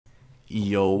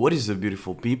Yo, what is up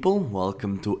beautiful people?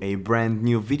 Welcome to a brand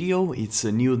new video. It's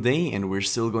a new day and we're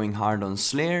still going hard on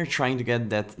Slayer, trying to get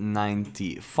that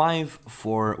 95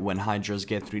 for when Hydras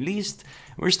get released.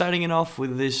 We're starting it off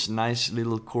with this nice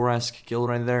little Kurask kill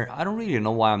right there. I don't really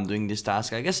know why I'm doing this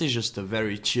task. I guess it's just a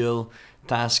very chill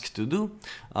task to do,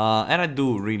 and I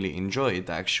do really enjoy it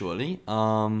actually,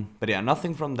 but yeah,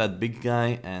 nothing from that big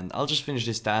guy, and I'll just finish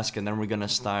this task and then we're gonna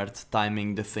start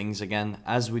timing the things again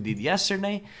as we did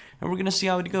yesterday, and we're gonna see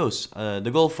how it goes.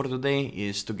 The goal for today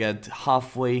is to get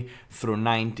halfway through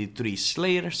 93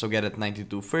 Slayer, so get at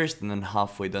 92 first and then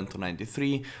halfway done to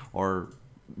 93, or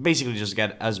basically just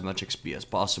get as much XP as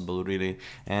possible really,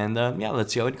 and yeah,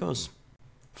 let's see how it goes.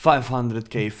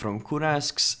 500k from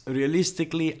Kurasks.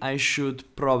 Realistically, I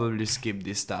should probably skip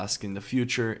this task in the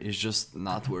future, it's just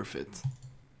not worth it.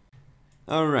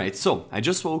 Alright, so I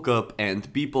just woke up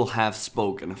and people have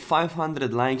spoken.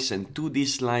 500 likes and 2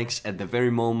 dislikes at the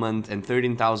very moment and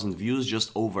 13,000 views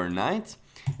just overnight.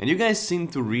 And you guys seem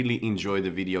to really enjoy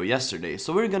the video yesterday,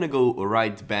 so we're gonna go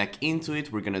right back into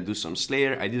it. We're gonna do some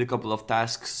Slayer. I did a couple of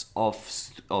tasks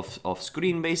off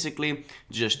screen basically,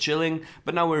 just chilling,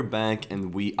 but now we're back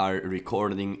and we are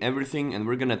recording everything and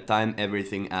we're gonna time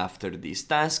everything after this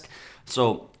task.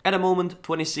 So at the moment,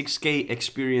 26k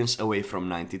experience away from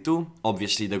 92.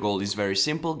 Obviously the goal is very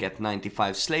simple, get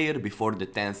 95 Slayer before the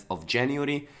 10th of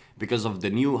January because of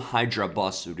the new Hydra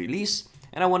boss release.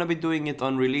 And I want to be doing it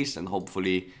on release and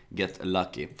hopefully get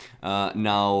lucky.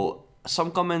 Now, some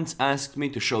comments asked me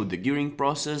to show the gearing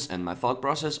process and my thought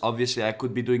process. Obviously, I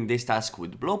could be doing this task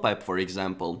with blowpipe, for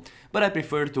example, but I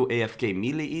prefer to AFK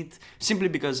melee it, simply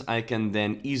because I can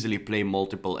then easily play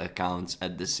multiple accounts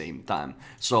at the same time.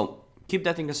 So keep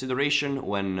that in consideration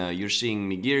when you're seeing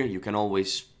me gear. You can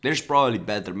always, there's probably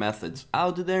better methods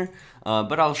out there,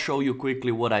 but I'll show you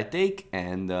quickly what I take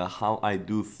and how I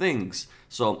do things.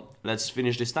 So let's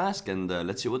finish this task and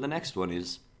let's see what the next one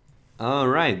is.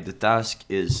 Alright, the task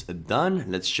is done.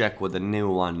 Let's check what the new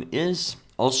one is.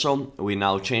 Also, we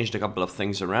now changed a couple of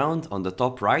things around. On the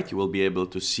top right, you will be able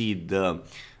to see the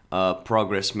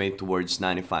progress made towards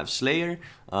 95 Slayer,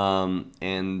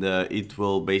 and it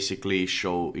will basically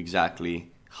show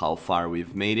exactly how far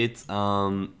we've made it.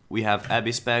 We have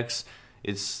Abbey specs.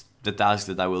 It's the task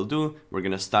that I will do. We're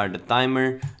gonna start the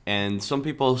timer, and some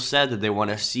people said that they want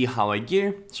to see how I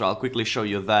gear, so I'll quickly show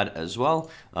you that as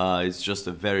well. It's just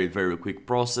a very quick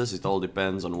process. It all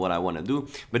depends on what I want to do,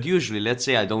 but usually, let's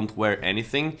say I don't wear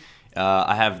anything,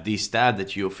 I have this tab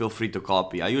that you feel free to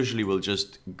copy. I usually will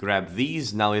just grab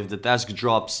these. Now if the task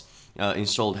drops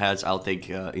installed heads, I'll take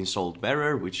installed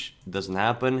bearer, which doesn't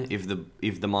happen.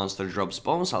 If the monster drops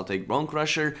bones, I'll take bone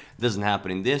crusher. Doesn't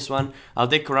happen in this one. I'll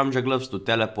take Karamja gloves to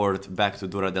teleport back to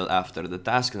Duradel after the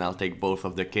task, and I'll take both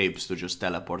of the capes to just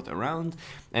teleport around.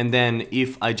 And then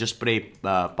if I just pray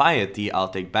piety, I'll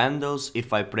take bandos.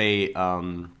 If I pray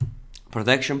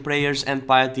protection prayers and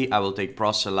piety, I will take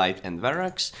proselyte and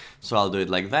Verax. So I'll do it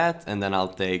like that, and then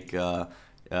I'll take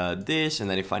this, and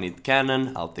then if I need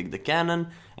cannon, I'll take the cannon,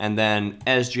 and then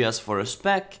SGS for a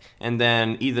spec, and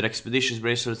then either expeditious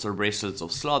bracelets or bracelets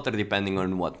of slaughter, depending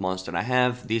on what monster I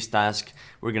have. This task,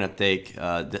 we're gonna take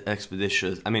the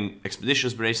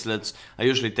expeditious bracelets. I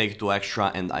usually take 2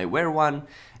 extra and I wear 1,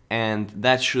 and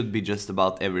that should be just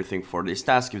about everything for this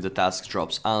task. If the task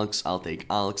drops alks, I'll take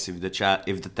alks. If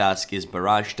the task is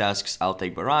barrage tasks, I'll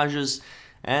take barrages.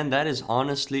 And that is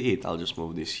honestly it. I'll just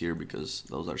move this here because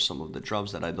those are some of the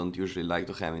drops that I don't usually like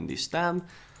to have in this tab.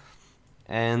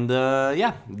 And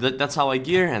yeah, that's how I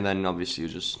gear, and then obviously you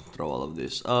just throw all of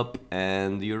this up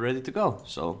and you're ready to go.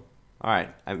 So, alright,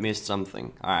 I missed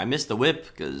something. Alright, I missed the whip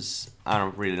because I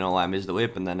don't really know why I missed the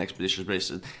whip, and then expeditious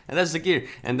bracelet, and that's the gear.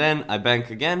 And then I bank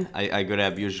again. I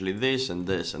grab usually this, and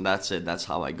that's it. That's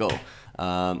how I go.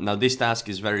 Now this task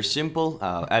is very simple.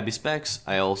 Abbey specs.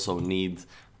 I also need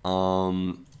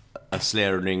a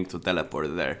Slayer ring to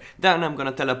teleport there. Then I'm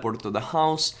gonna teleport to the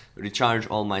house, recharge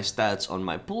all my stats on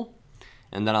my pool,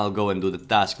 and then I'll go and do the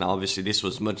task. Now obviously this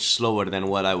was much slower than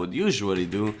what I would usually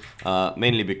do,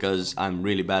 mainly because I'm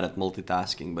really bad at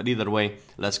multitasking, but either way,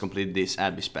 let's complete this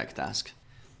Abbey spec task.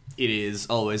 It is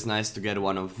always nice to get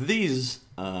one of these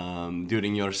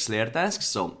during your Slayer tasks,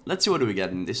 so let's see what we get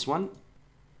in this one.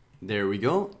 There we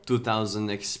go, 2000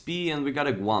 XP, and we got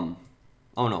a Guam.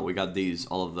 Oh no, we got these,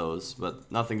 all of those,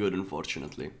 but nothing good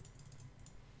unfortunately.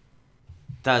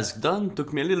 Task done,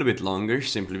 took me a little bit longer,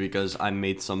 simply because I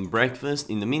made some breakfast.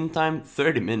 In the meantime,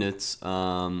 30 minutes,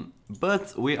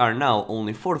 but we are now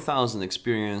only 4000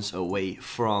 experience away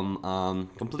from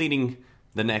completing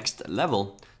the next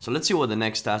level. So let's see what the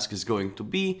next task is going to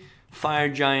be. Fire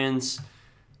Giants,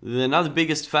 Not the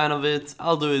biggest fan of it.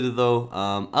 I'll do it though.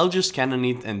 I'll just cannon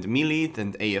it and melee it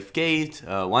and AFK it.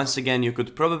 Once again, you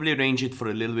could probably range it for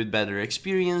a little bit better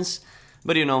experience.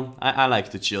 But you know, I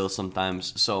like to chill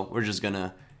sometimes, so we're just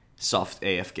gonna soft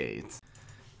AFK it.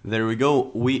 There we go,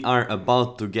 we are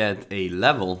about to get a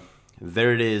level.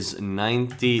 There it is,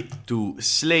 92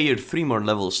 Slayer, 3 more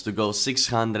levels to go,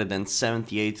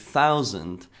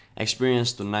 678,000.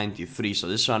 Experience to 93, so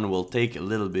this one will take a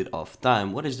little bit of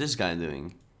time. What is this guy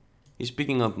doing? He's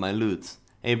picking up my loot.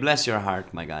 Hey, bless your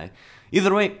heart, my guy.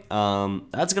 Either way,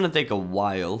 that's gonna take a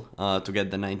while to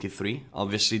get the 93.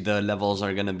 Obviously, the levels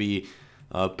are gonna be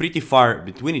pretty far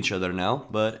between each other now,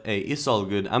 but hey, it's all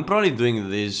good. I'm probably doing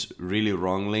this really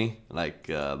wrongly, like,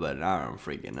 but I don't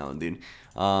freaking know, dude.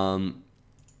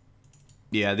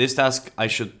 Yeah, this task I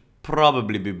should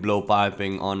probably be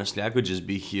blowpiping, honestly. I could just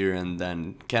be here and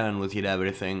then cannon would hit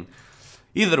everything.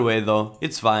 Either way though,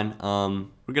 it's fine.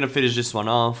 We're gonna finish this one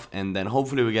off and then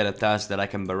hopefully we get a task that I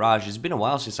can barrage. It's been a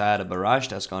while since I had a barrage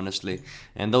task, honestly,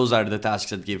 and those are the tasks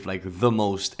that give like the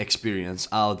most experience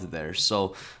out there.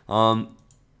 So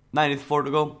 94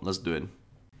 to go, let's do it.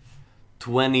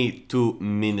 22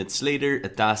 minutes later, a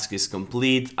task is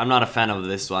complete. I'm not a fan of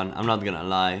this one, I'm not gonna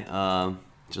lie.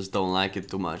 Just don't like it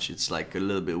too much, it's like a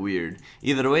little bit weird.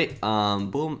 Either way,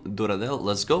 boom, Duradel,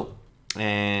 let's go.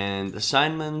 And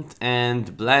assignment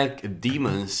and black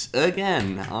demons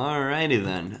again. Alrighty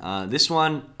then. This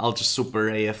one I'll just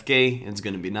super AFK. It's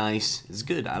gonna be nice. It's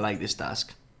good. I like this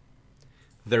task.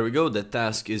 There we go. The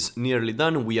task is nearly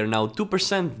done. We are now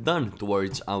 2% done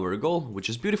towards our goal, which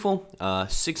is beautiful.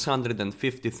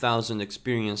 650,000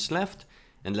 experience left.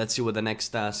 And let's see what the next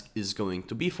task is going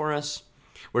to be for us.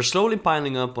 We're slowly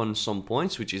piling up on some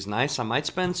points, which is nice. I might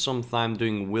spend some time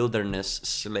doing Wilderness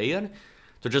Slayer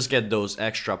to just get those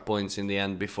extra points in the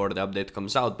end before the update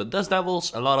comes out. But Dust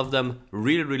Devils, a lot of them,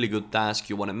 really good task.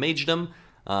 You want to mage them.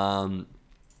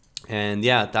 And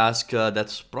yeah, task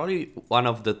that's probably one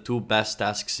of the 2 best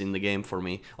tasks in the game for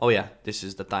me. Oh yeah, this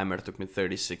is the timer. It took me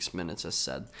 36 minutes as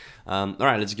said.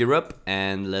 Alright, let's gear up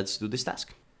and let's do this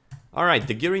task. Alright,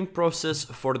 the gearing process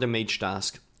for the mage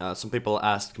task. Some people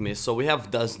ask me, so we have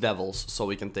Dust Devils, so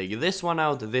we can take this one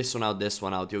out, this one out, this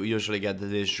one out. You usually get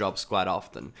these drops quite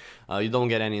often. You don't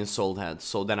get any in Soul Head.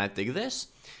 So then I take this,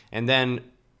 and then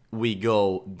we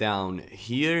go down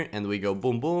here, and we go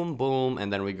boom, boom, boom,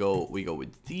 and then we go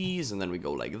with these, and then we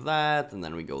go like that, and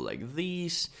then we go like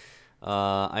these.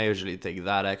 I usually take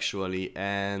that actually,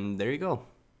 and there you go.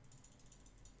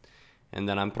 And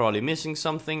then I'm probably missing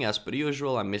something, as per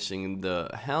usual. I'm missing the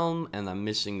helm, and I'm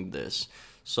missing this.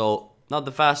 So, not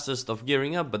the fastest of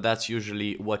gearing up, but that's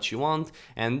usually what you want.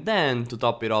 And then, to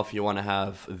top it off, you want to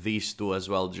have these 2 as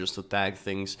well, just to tag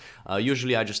things.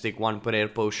 Usually I just take 1 prayer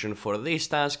potion for these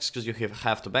tasks, because you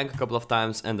have to bank a couple of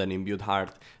times, and then imbued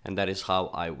heart, and that is how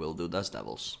I will do Dust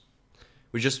Devils.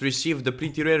 We just received the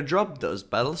pretty rare drop, Dust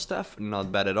Battle Staff,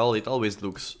 not bad at all, it always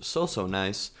looks so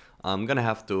nice. I'm gonna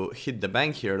have to hit the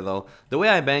bank here though. The way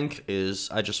I bank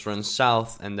is I just run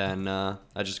south and then I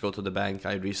just go to the bank,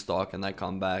 I restock and I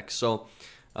come back. So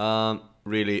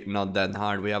really not that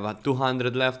hard. We have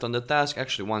 200 left on the task,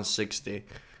 actually 160.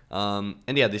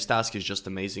 And yeah, this task is just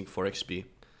amazing for XP.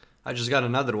 I just got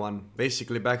another one,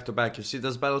 basically back to back. You see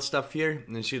this battle stuff here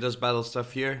and you see this battle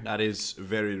stuff here? That is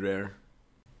very rare.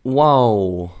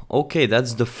 Wow, okay,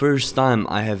 that's the first time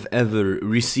I have ever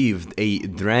received a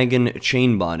dragon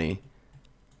chain body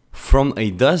from a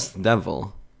Dust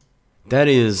Devil. That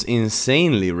is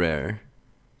insanely rare.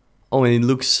 Oh, and it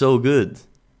looks so good.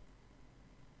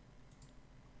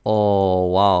 Oh,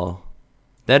 wow.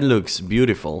 That looks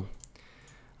beautiful.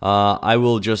 I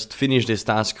will just finish this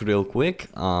task real quick,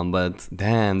 but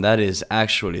damn, that is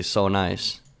actually so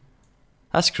nice.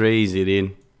 That's crazy,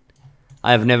 dude.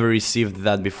 I have never received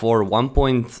that before.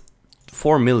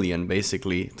 1.4 million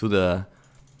basically to the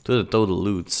total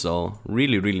loot, so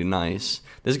really nice.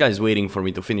 This guy's waiting for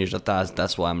me to finish the task,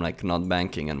 that's why I'm like not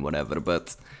banking and whatever,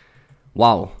 but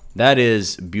wow, that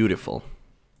is beautiful.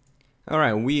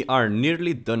 Alright, we are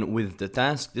nearly done with the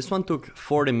task. This one took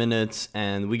 40 minutes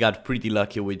and we got pretty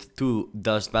lucky with 2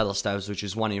 Dust Battle Staves, which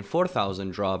is 1 in 4,000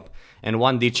 drop, and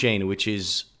 1 D-Chain, which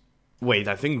is... Wait,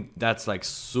 I think that's like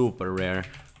super rare.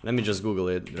 Let me just Google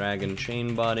it. Dragon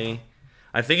chain body.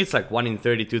 I think it's like 1 in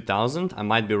 32,000. I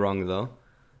might be wrong though.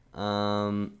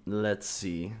 Let's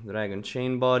see. Dragon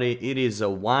chain body. It is a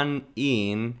 1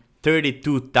 in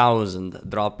 32,000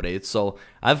 drop rate. So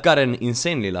I've gotten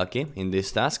insanely lucky in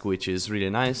this task, which is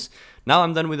really nice. Now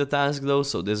I'm done with the task though,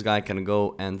 so this guy can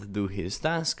go and do his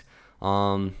task.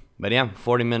 But yeah,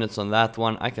 40 minutes on that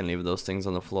one. I can leave those things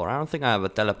on the floor. I don't think I have a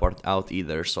teleport out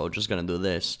either, so just gonna do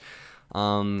this.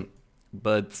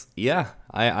 But yeah,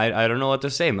 I don't know what to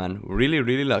say, man.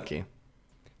 Really lucky.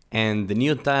 And the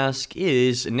new task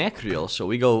is Necrial, so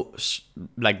we go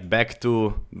like back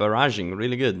to barraging,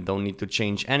 really good, don't need to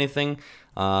change anything.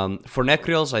 For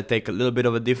Necrials, I take a little bit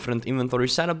of a different inventory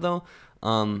setup though.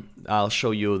 I'll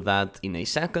show you that in a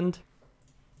second.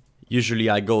 Usually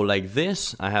I go like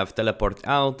this, I have teleport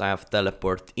out, I have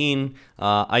teleport in.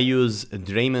 I use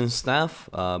Drayman's Staff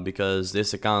because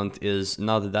this account is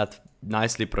not that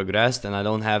nicely progressed and I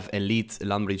don't have Elite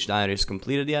Lumbridge Diaries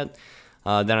completed yet.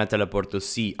 Then I teleport to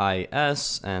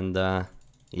CIS and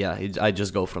yeah, I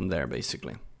just go from there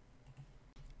basically.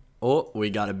 Oh, we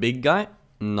got a big guy,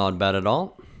 not bad at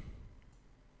all.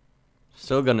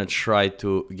 Still gonna try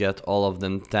to get all of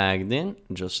them tagged in,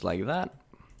 just like that.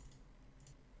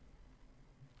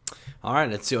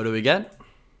 Alright, let's see what do we get.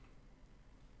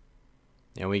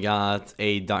 Yeah, we got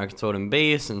a Dark Totem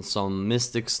base and some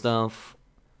Mystic stuff.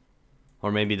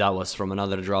 Or maybe that was from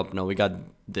another drop. No, we got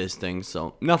this thing,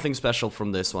 so nothing special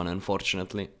from this one,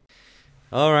 unfortunately.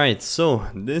 Alright, so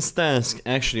this task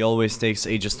actually always takes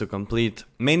ages to complete,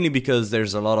 mainly because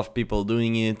there's a lot of people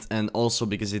doing it, and also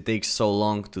because it takes so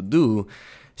long to do.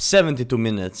 72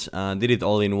 minutes, did it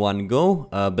all in one go,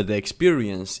 but the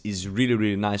experience is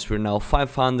really nice. We're now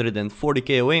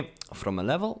 540k away from a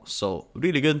level, so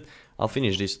really good. I'll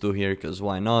finish these two here, because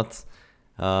why not?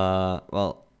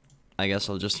 Well, I guess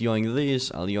I'll just yoink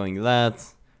this, I'll yoink that.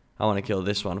 I want to kill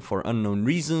this one for unknown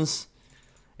reasons.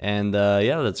 And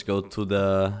yeah, let's go to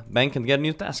the bank and get a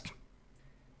new task.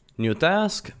 New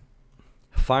task,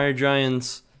 Fire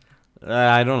Giants.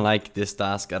 I don't like this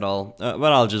task at all, but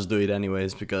I'll just do it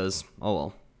anyways because, oh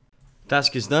well.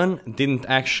 Task is done. Didn't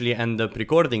actually end up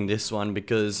recording this one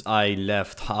because I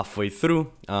left halfway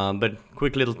through, but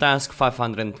quick little task,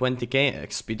 520k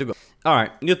XP to go.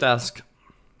 Alright, new task.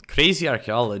 Crazy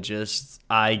Archaeologist.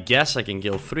 I guess I can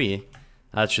kill 3.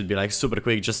 That should be like super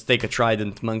quick, just take a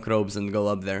trident, monk robes and go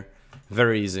up there.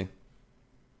 Very easy.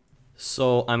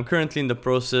 So I'm currently in the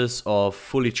process of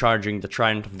fully charging the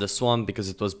Trident of the Swamp because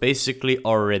it was basically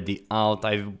already out.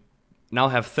 I now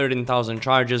have 13,000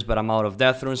 charges, but I'm out of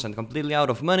death runes and completely out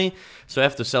of money. So I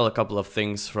have to sell a couple of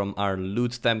things from our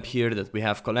loot temp here that we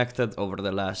have collected over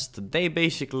the last day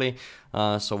basically.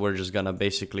 So we're just gonna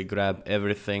basically grab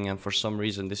everything, and for some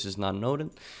reason this is not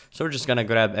noted. So we're just gonna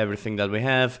grab everything that we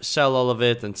have, sell all of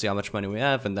it and see how much money we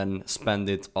have, and then spend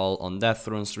it all on death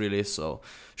runes really. So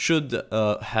should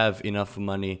have enough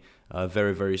money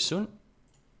very soon.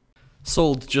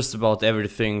 Sold just about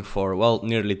everything for, well,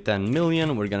 nearly 10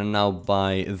 million. We're gonna now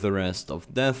buy the rest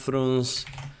of death runes.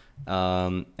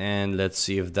 And let's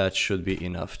see if that should be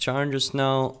enough charges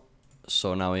now.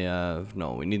 So now we have,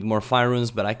 no, we need more fire runes,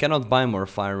 but I cannot buy more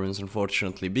fire runes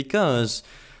unfortunately because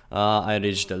I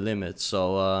reached the limit.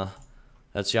 So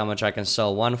let's see how much I can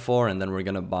sell one for, and then we're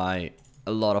gonna buy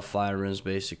a lot of fire runes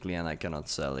basically, and I cannot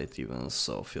sell it even,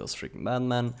 so feels freaking bad,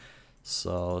 man.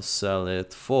 So sell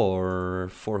it for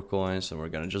 4 coins, and we're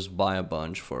gonna just buy a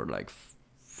bunch for like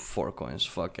 4 coins,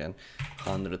 fucking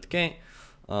 100k.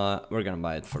 We're gonna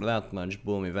buy it for that much,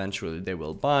 boom, eventually they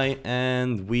will buy,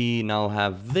 and we now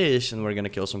have this, and we're gonna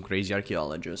kill some crazy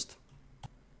archaeologist.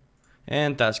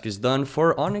 And task is done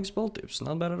for Onyx Bolt Tips,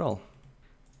 not bad at all.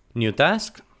 New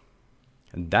task,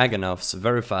 Dagonoff's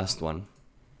very fast one.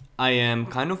 I am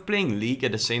kind of playing League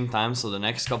at the same time, so the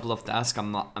next couple of tasks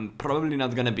I'm probably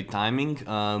not gonna be timing,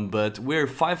 but we're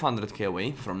 500k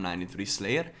away from 93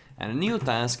 Slayer, and a new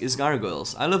task is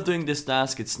Gargoyles. I love doing this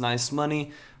task, it's nice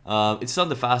money. It's not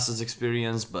the fastest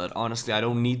experience, but honestly I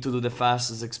don't need to do the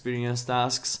fastest experience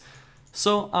tasks,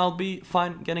 so I'll be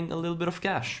fine getting a little bit of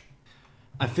cash.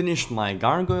 I finished my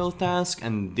Gargoyle task,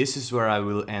 and this is where I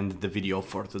will end the video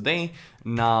for today.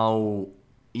 Now,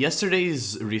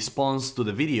 yesterday's response to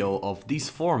the video of this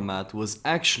format was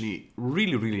actually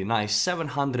really nice.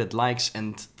 700 likes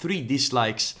and 3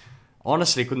 dislikes.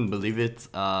 Honestly, I couldn't believe it.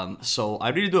 So I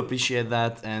really do appreciate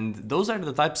that, and those are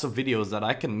the types of videos that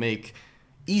I can make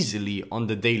easily on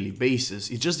the daily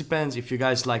basis. It just depends if you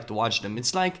guys like to watch them.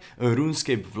 It's like a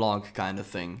RuneScape vlog kind of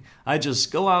thing. I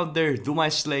just go out there, do my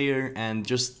Slayer, and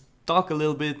just talk a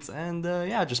little bit, and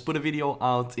yeah, just put a video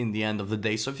out in the end of the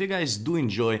day. So if you guys do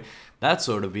enjoy that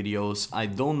sort of videos, I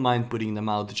don't mind putting them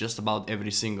out just about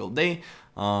every single day.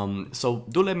 So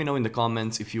do let me know in the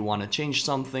comments if you want to change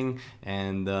something,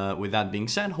 and with that being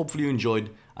said, hopefully you enjoyed.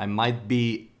 I might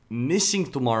be missing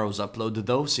tomorrow's upload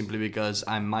though, simply because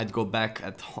I might go back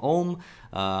at home.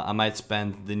 I might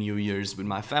spend the New Year's with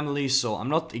my family, so I'm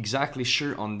not exactly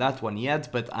sure on that one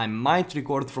yet, but I might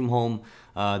record from home.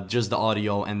 Just the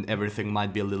audio and everything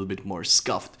might be a little bit more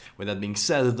scuffed. With that being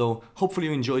said though, hopefully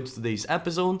you enjoyed today's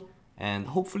episode, and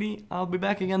hopefully I'll be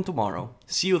back again tomorrow.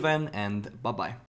 See you then, and bye bye.